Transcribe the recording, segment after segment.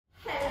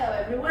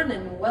everyone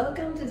and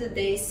welcome to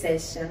today's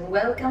session.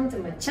 Welcome to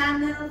my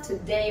channel.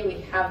 Today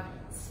we have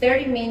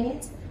 30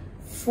 minutes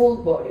full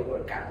body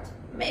workout.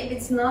 Maybe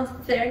it's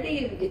not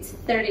 30, it's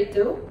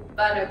 32,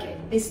 but okay,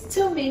 these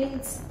 2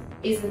 minutes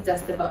isn't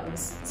just a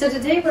bonus. So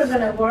today we're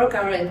gonna work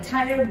our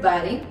entire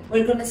body.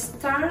 We're gonna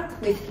start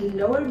with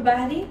lower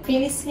body,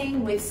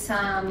 finishing with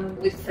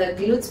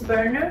Glutes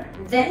Burner.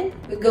 Then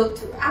we go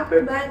to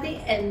upper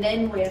body, and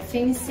then we're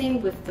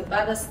finishing with the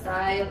Tabata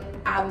style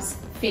abs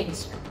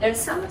finisher. There are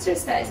some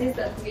exercises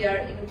that we are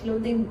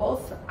including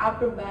both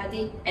upper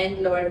body and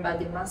lower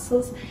body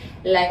muscles,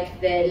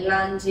 like the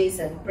lunges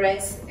and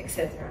press,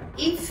 etc.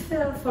 If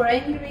for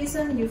any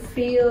reason you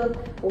feel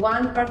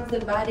one part of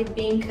the body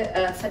being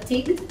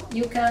fatigued,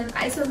 you can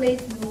isolate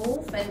the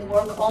move and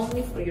work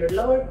only for your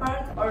lower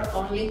part or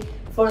only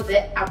for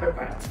the upper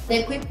part. The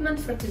equipment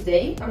for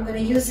today, I'm going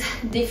to use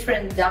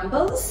different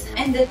dumbbells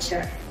and the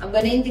chair. I'm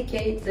going to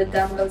indicate the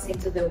dumbbells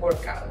into the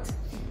workout.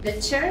 The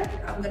chair,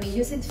 I'm going to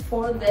use it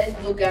for the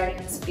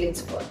Bulgarian split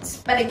squats.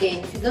 But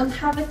again, if you don't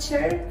have a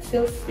chair,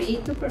 feel free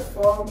to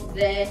perform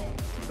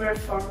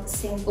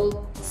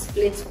simple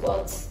split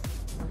squats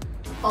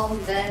on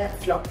the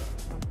floor,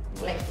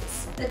 like this.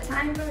 The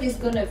timer is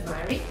going to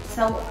vary,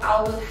 so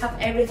I will have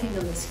everything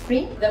on the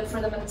screen.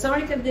 For the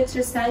majority of the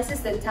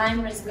exercises, the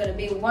timer is going to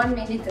be 1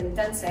 minute and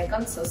 10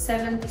 seconds, so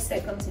 70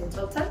 seconds in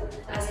total.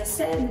 As I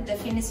said, the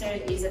finisher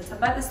is a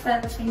Tabata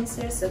style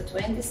finisher, so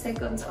 20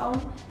 seconds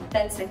on,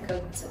 10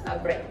 seconds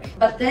break.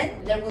 But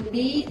then there will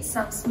be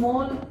some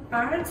small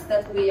parts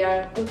that we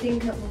are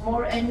putting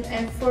more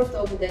effort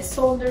on the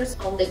shoulders,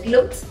 on the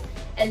glutes,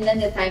 and then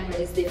the timer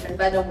is different,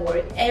 but don't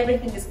worry,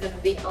 everything is going to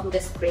be on the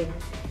screen.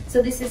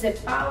 So this is a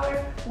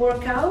power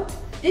workout.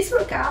 This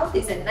workout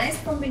is a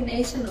nice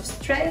combination of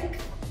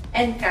strength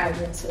and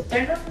cardio. So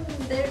turn on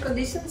the air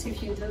conditions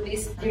if you do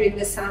this during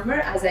the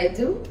summer, as I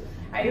do.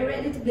 Are you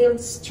ready to build a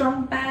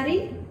strong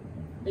body?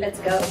 Let's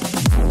go!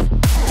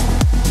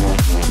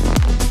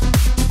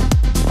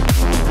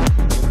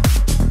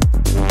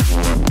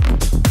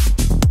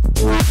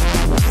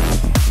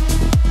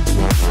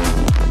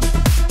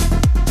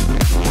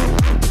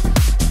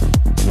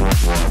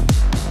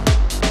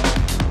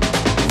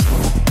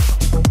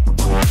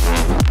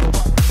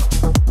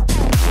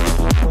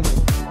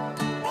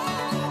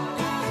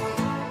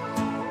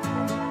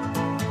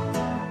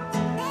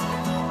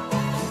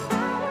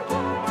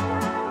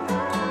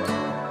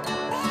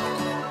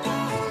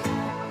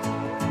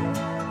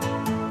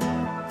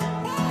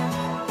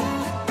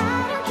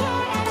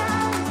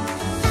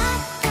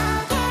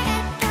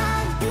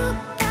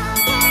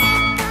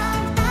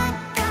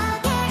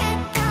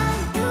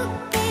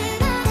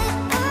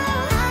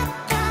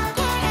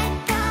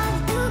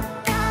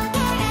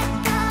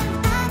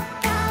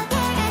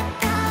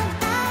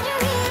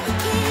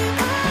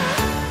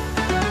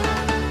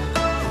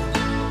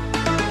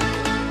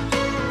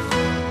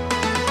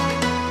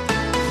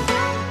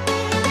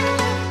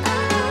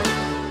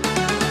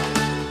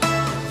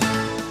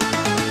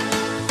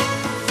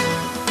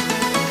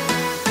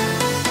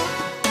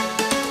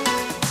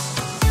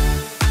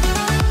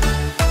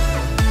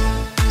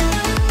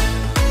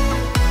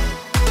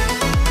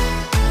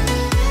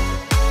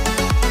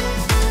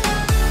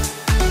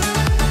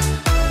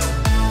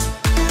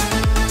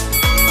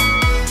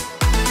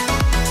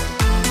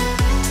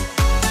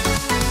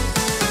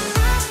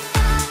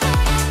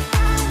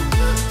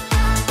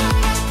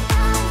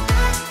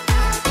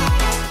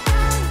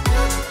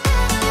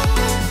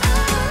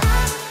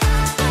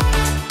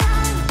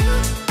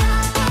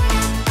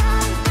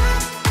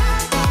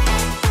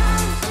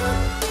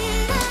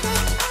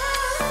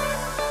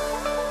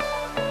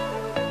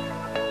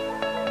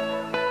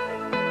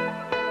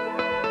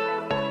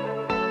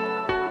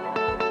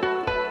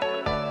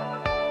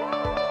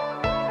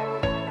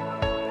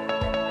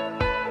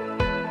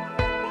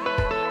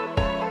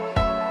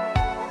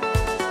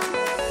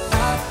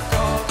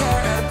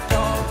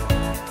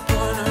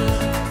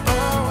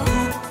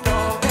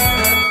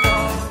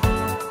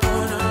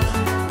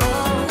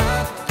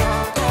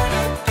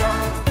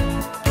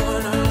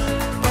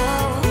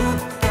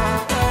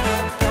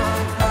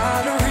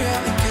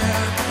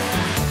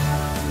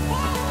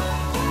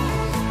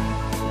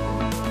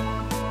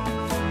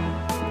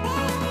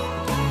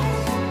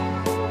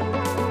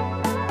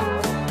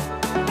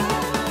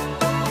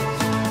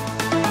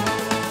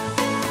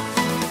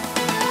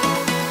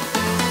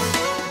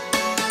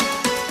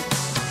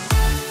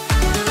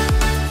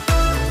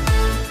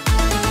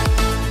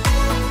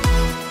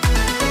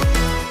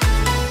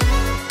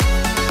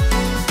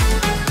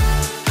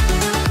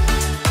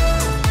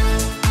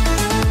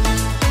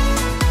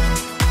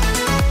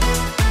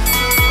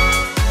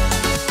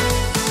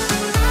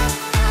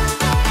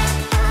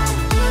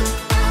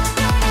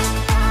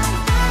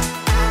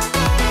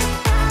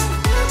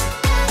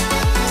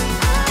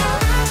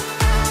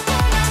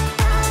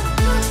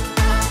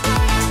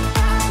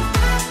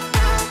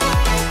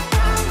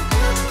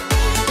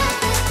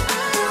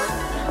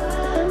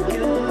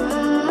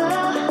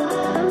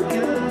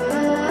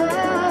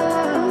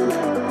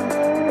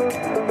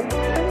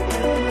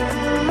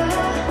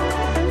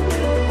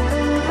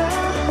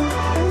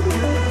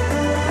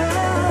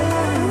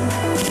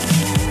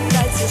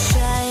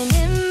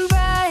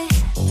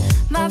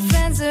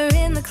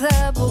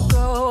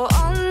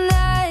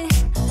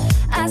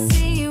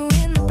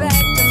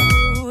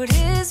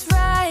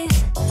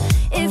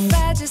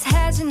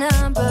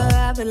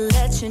 to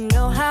let you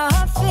know how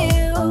I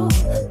feel.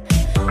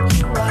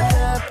 You walk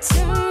up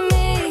to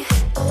me,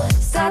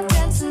 start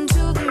dancing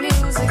to the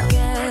music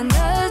and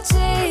the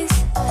chase,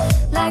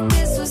 like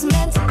this was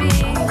meant to be.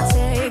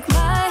 Take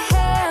my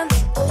hand,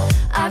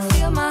 I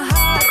feel my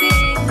heart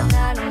beat, and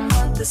I don't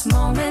want this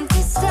moment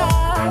to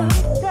stop.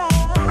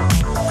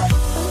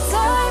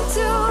 Time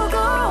to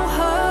go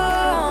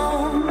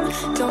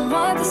home, don't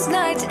want this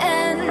night to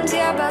end.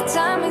 Yeah, about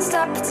time we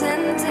stop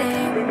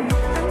pretending.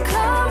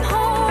 Come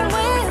home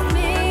with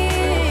me,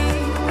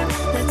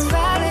 let's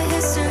write a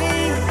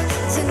history.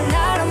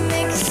 Tonight I'll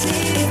make you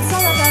see. It's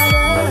all about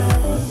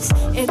us,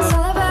 it's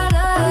all about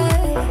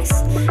us.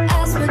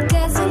 As we're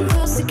dancing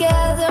close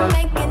together,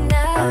 making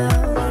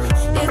out.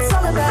 It's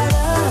all about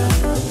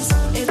us,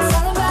 it's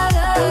all about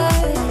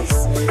us.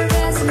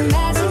 There's a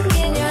magic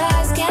in your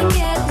eyes, can't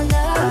get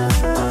enough.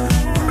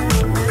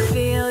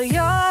 Feel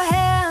your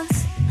hands,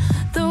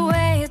 the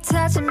way you're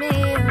touching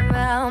me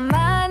around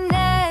my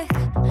neck.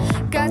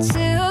 Got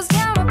chills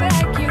down my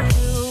back, you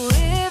do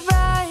it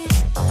right.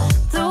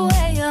 The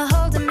way you're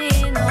holding me,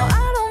 no,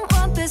 I don't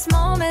want this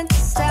moment to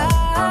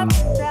stop.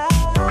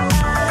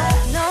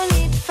 No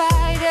need to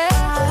fight it,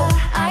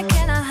 I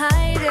cannot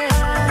hide it.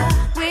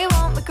 We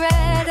won't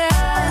regret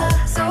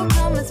it, so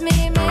come with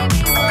me.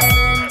 Maybe we're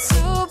meant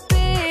to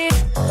be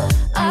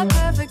a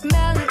perfect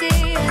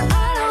melody, and I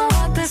don't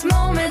want this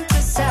moment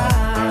to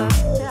stop.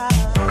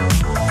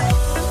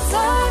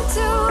 Time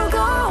to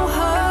go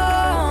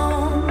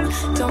home,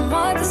 don't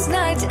want this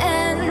night to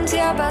end.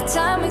 Yeah, about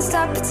time we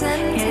stop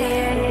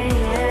pretending.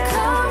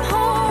 Come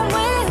home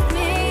with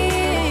me,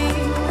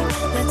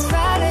 let's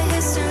write a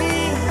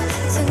history.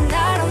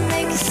 Tonight I'll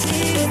make you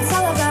see. It's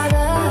all about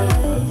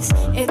us,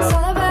 it's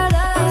all about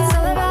us, it's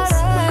all about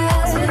us.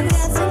 As we're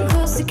dancing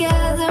close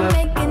together,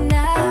 making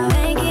out,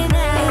 making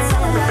out. It's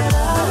all about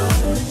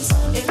us,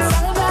 it's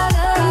all about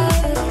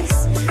us.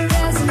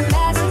 There's a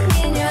magic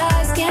in your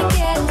eyes, can't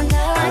get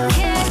enough. I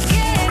can't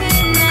get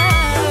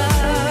enough.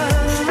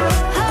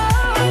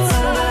 Oh, it's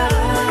all about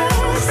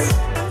us.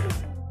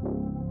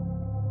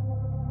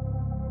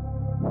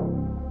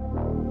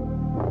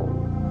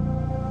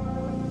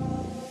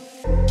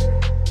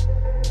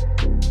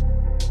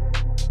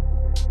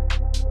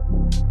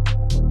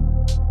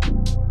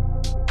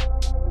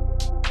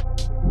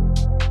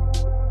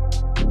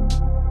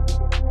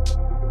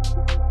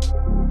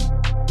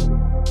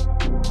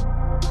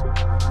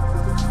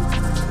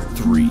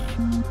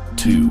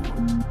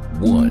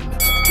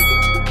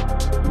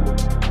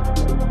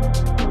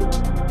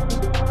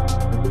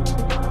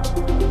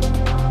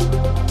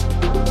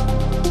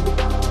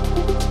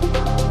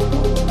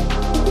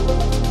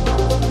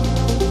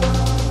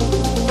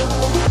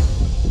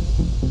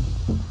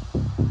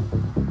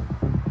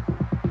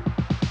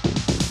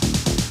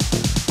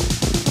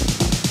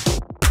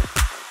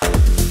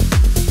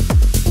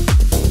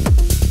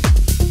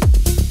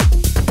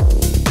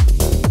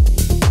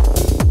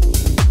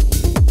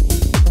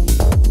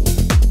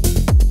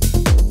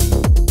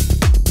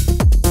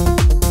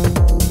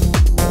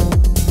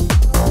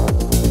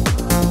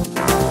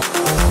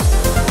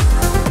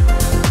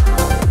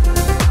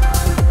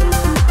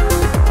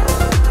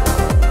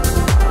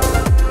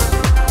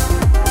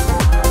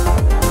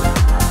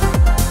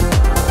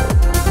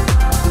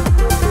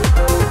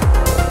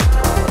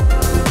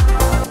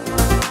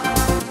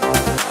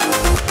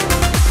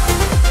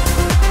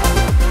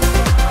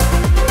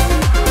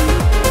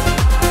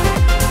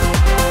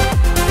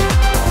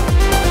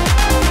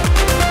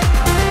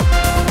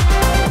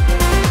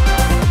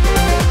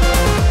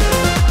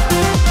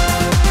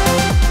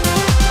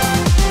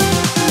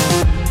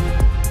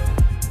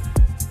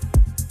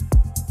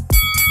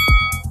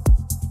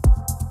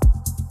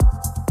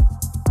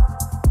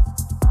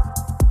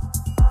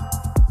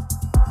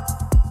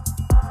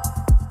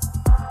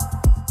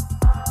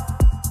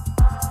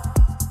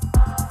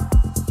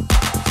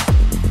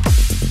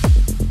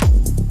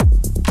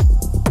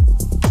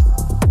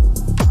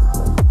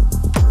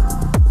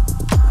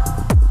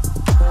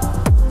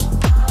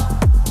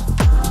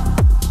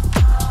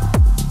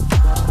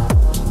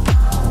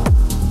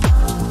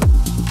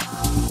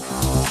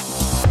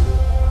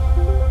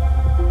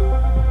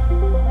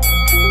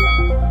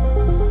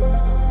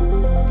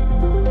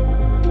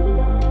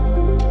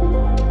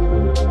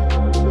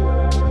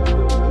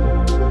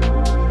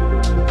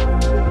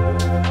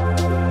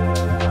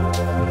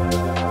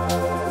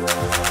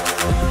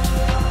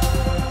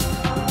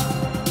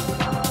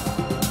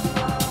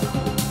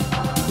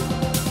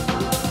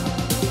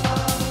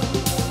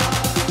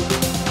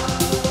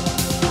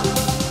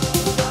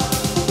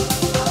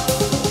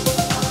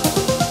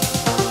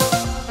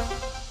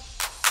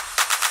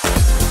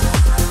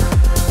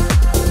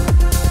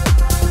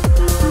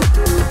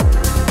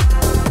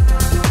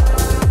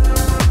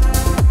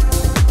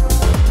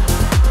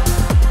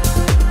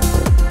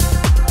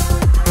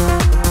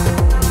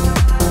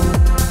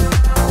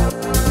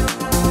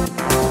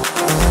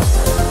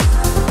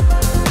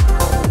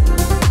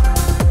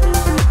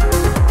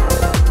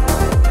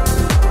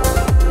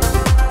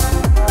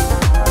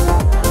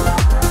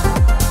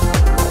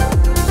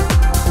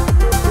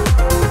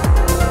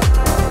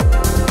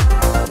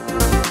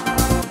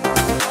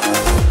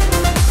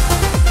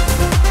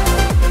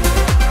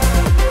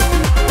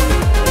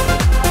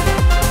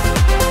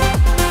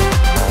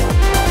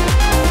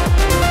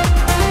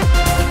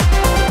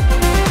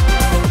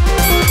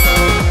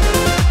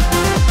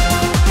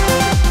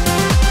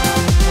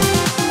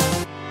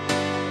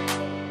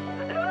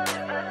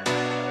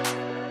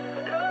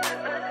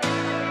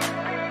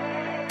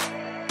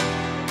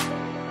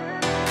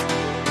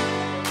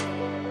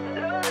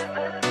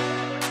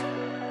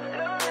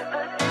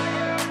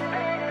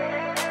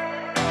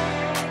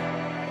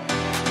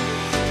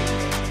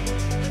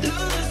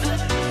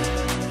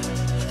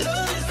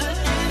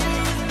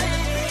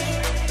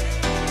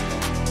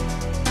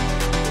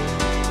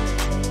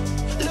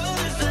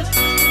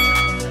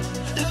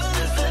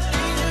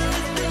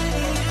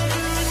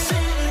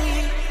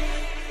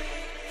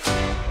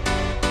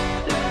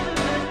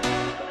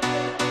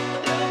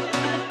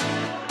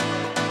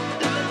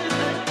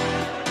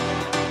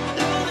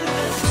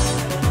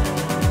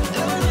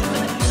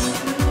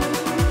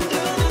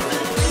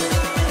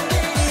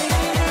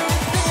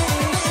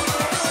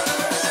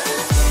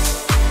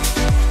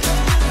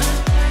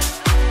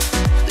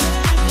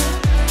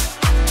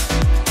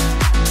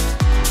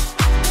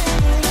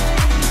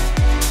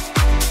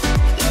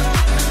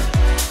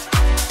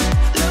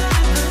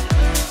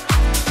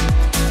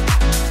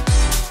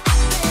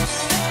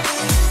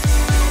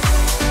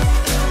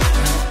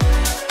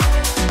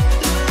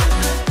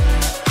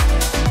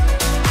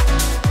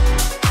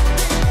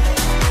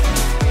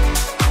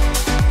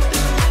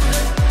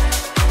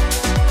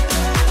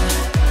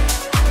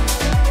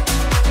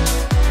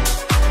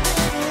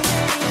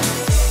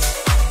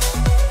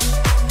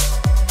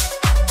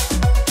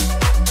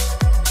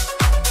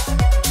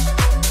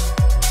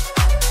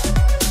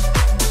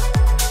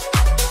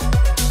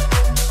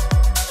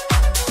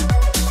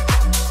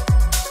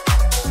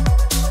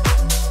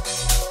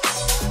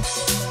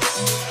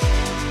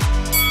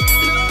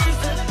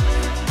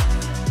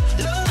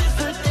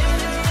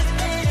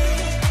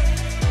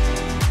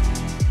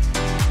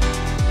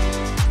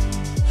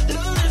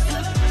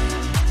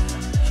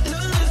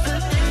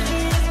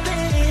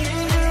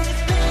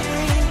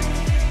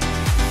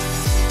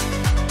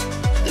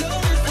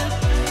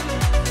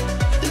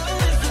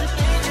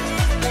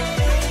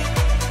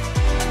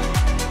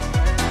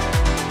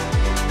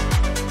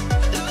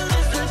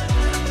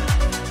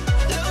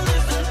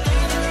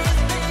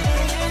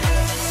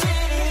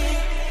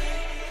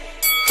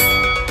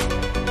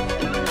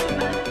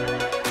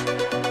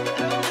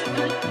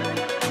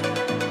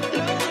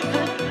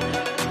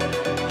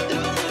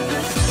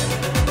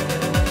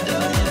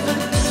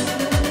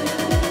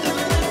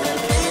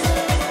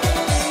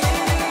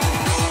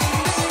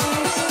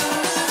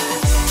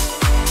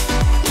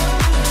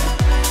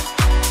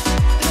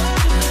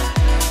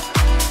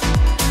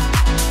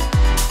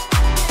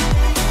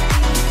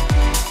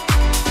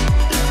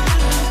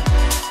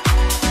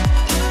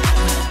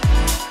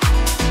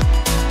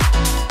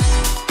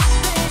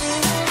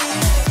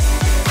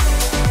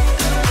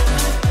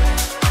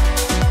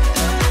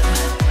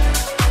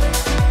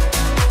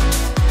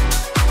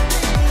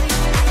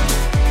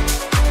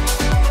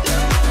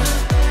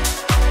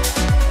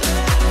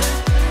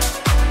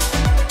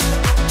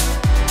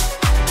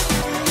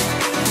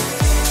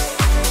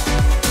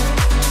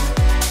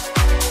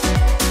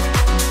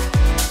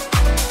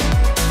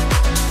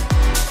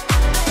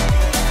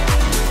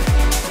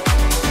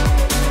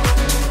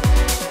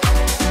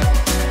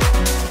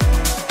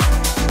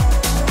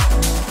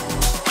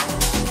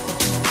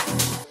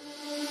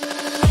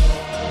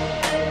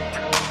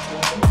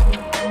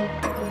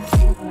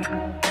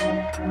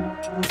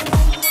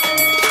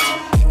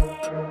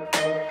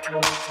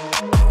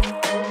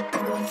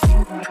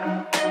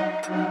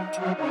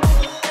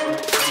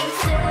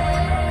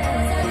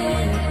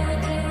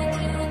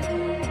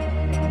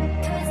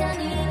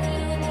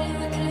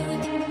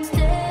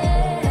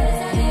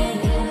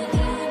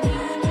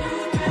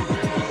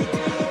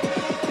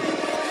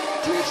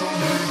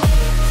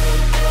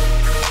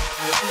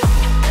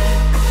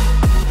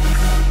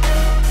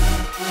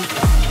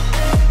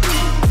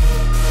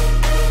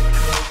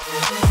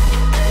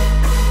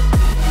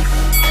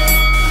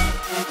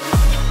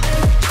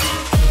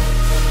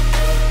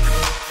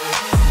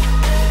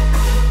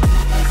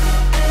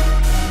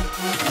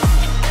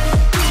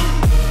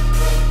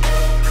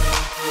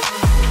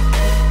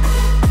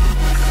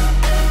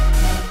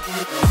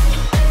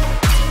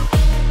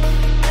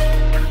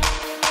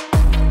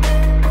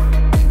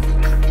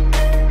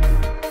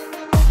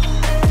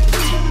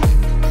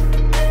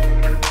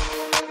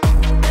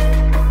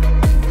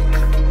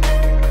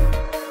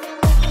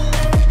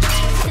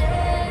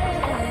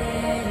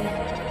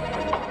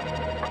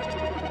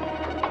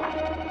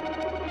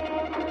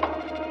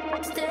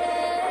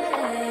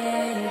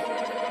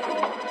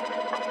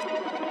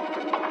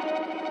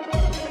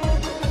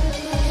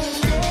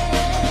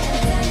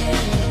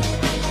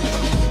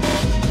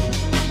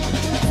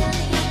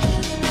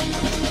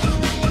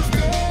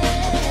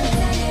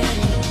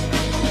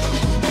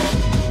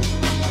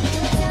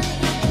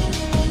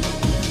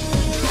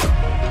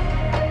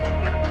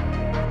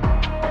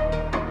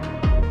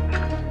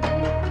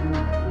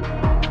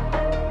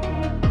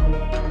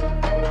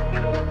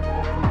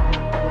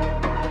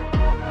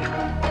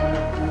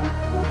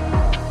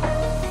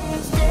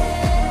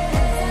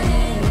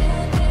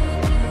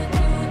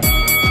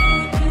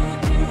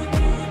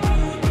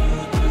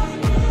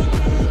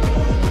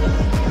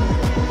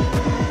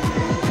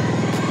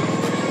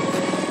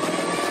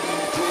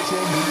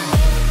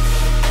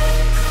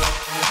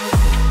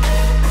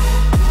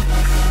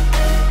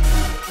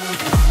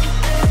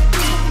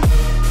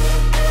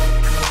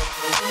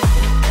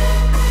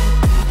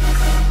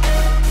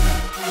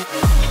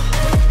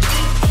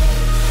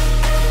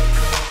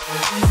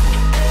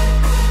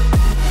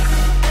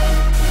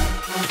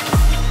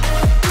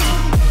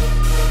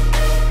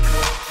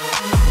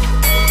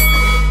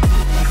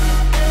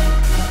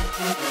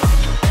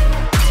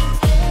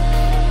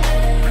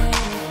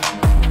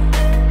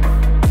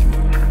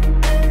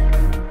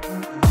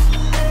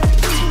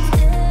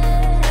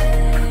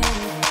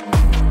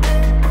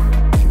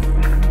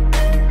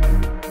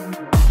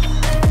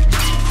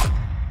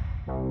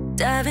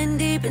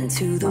 deep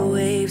into the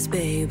waves,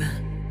 babe.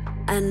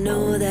 I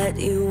know that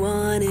you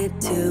want it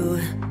too.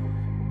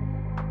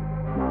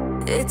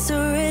 It's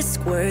a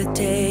risk worth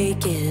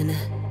taking,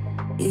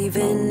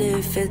 even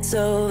if it's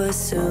over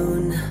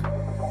soon.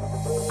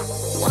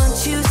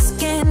 Want you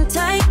skin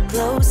tight,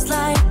 close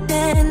like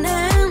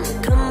denim.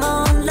 Come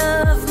on,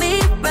 love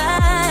me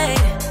right.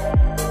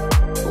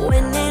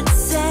 When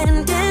it's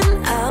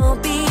ending, I'll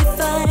be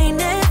fine.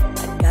 I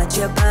got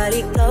your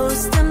body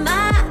close to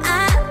mine.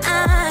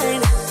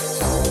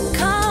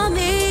 Call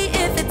me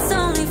if it's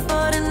only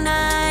for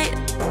tonight.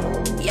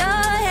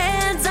 Your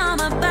hands on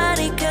my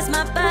body, 'cause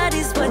my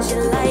body's what you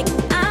like.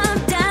 I'm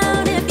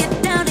down if you're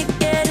down to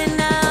get it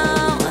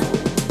now.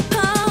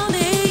 Call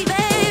me,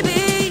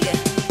 baby,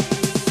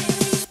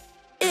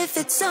 if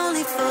it's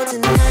only for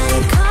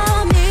tonight.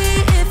 Call me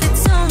if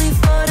it's only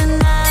for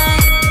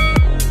tonight.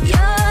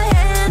 Your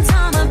hands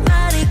on my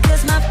body,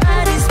 'cause my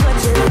body's what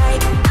you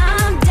like.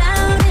 I'm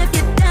down if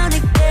you're down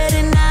to get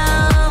it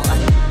now.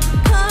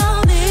 Call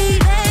me,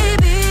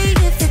 baby,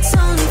 if it's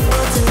only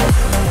for tonight.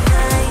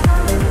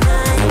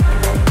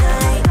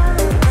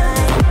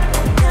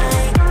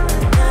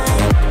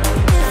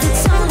 If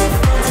it's only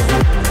for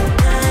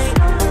tonight.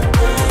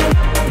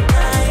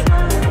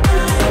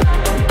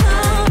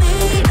 Call me,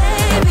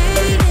 baby,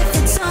 if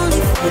it's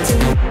only for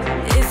tonight.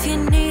 If you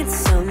need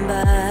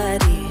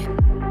somebody,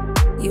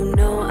 you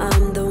know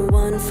I'm the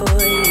one for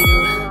you.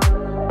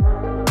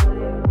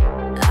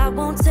 I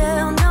won't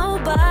tell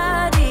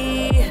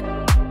nobody.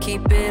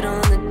 Keep it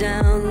on the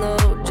down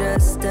low,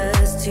 just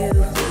us two.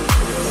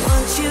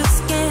 Want you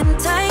skin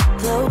tight,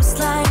 close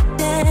like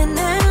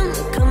denim.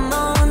 Come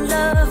on,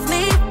 love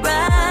me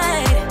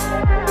right.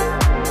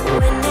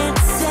 When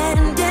it's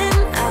ending,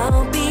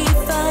 I'll be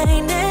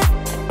fine. I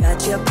got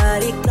your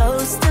body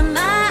close to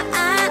mine.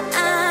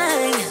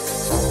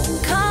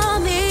 Call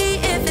me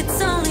if it's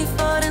only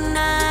for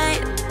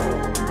tonight.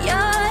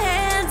 Your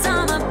hands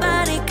on my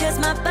body, 'cause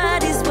my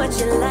body's what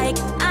you like.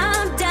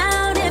 I'm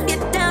down if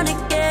you're down to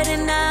get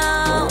it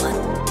now.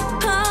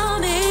 Call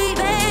me,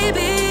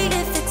 baby,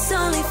 if it's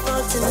only for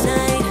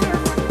tonight.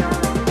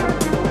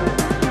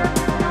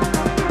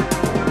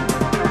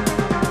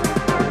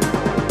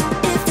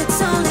 If it's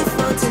only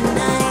for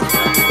tonight.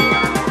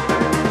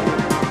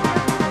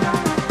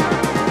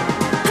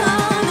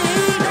 Call me,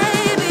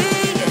 baby,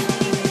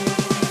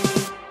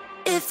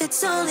 if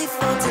it's only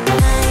for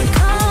tonight.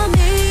 Call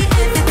me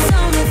if it's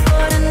only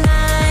for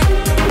tonight.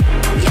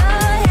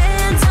 Your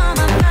hands on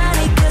my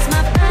body, 'cause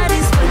my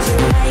body's what you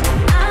like.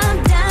 I'm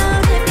down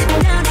if you're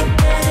down to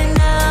get it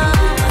now.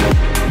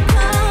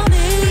 Call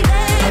me,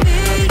 baby,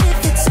 if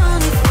it's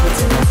only for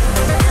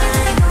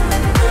tonight.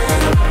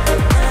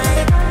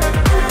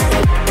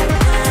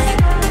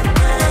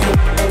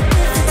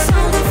 If it's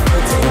only for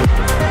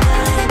tonight.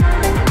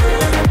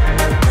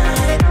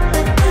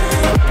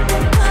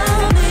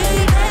 Call me,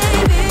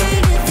 baby,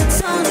 if it's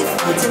only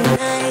for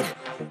tonight.